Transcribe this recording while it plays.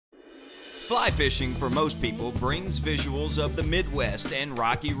Fly fishing for most people brings visuals of the Midwest and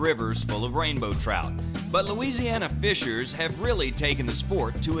rocky rivers full of rainbow trout. But Louisiana fishers have really taken the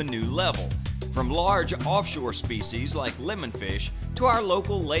sport to a new level. From large offshore species like lemonfish to our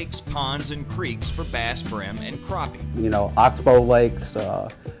local lakes, ponds, and creeks for bass, brim, and crappie. You know, Oxbow Lakes,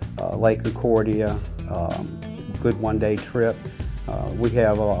 Lake Concordia, good one-day trip. We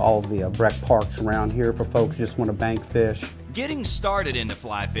have all the rec parks around here for folks who just want to bank fish. Getting started into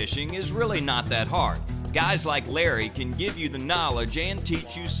fly fishing is really not that hard. Guys like Larry can give you the knowledge and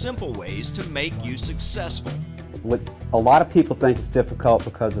teach you simple ways to make you successful. What a lot of people think is difficult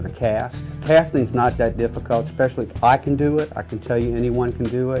because of the cast. Casting's not that difficult, especially if I can do it. I can tell you anyone can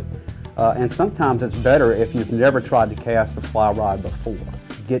do it. And sometimes it's better if you've never tried to cast a fly rod before.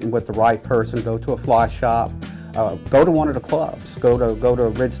 Getting with the right person, go to a fly shop, go to one of the clubs. Go to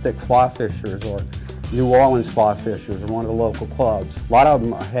Red Stick Fly Fishers or New Orleans Fly Fishers or one of the local clubs. A lot of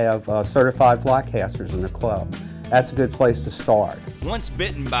them have certified fly casters in the club. That's a good place to start. Once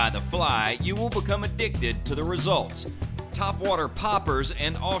bitten by the fly, you will become addicted to the results. Topwater poppers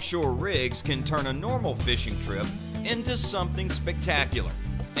and offshore rigs can turn a normal fishing trip into something spectacular.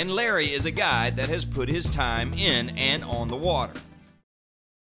 And Larry is a guy that has put his time in and on the water.